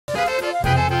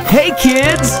Hey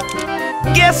kids!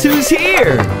 Guess who's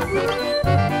here?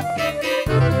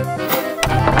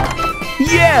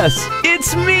 Yes,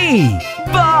 it's me,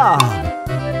 Bob!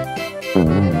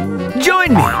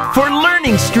 Join me for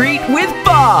Learning Street with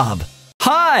Bob!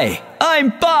 Hi, I'm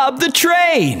Bob the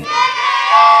Train!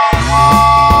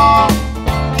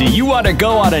 Do you want to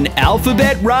go on an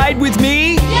alphabet ride with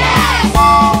me?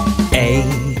 Yes! A,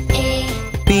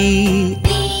 B,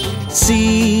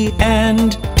 C,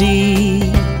 and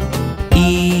D,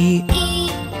 E,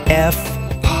 F,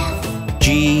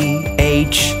 G,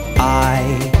 H, I,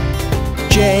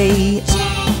 J,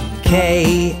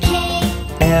 K,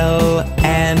 L,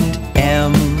 and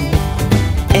M,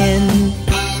 N,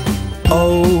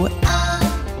 O,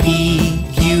 P,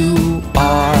 Q,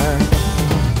 R,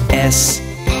 S,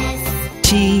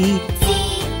 T,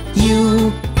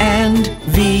 U, and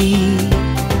V,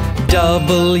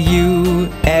 W,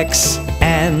 X,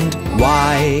 and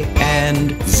Y,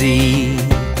 and Z.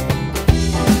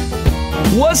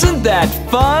 Wasn't that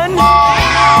fun?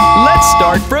 Let's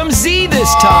start from Z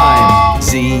this time.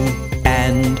 Z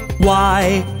and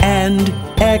Y and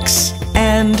X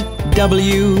and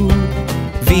W,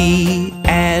 V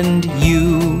and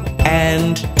U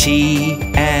and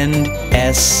T and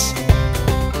S,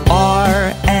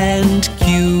 R and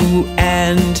Q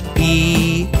and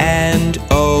P and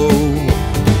O,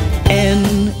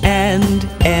 N and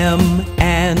M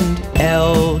and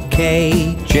L,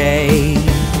 K, J,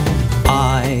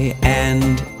 I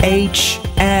and H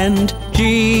and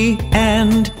G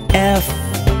and F,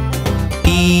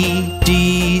 E,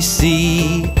 D,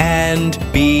 C, and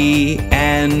B,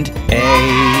 and A.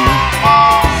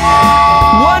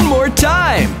 One more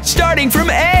time, starting from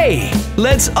A.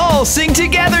 Let's all sing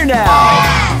together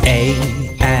now. A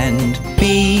and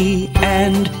B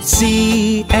and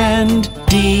C and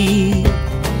D,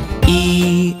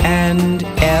 E and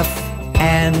F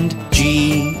and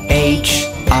G, H,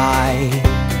 I,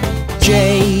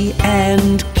 J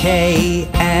and K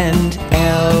and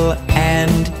L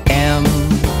and M,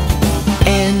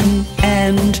 N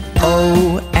and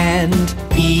O and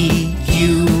P,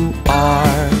 Q,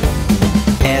 R,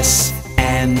 S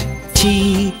and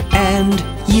T and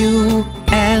U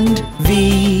and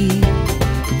V,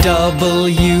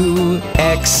 W,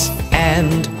 X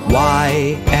and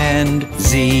Y and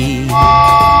Z.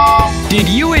 Did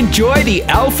you enjoy the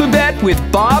alphabet with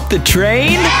Bob the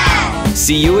Train?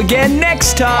 See you again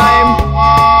next time!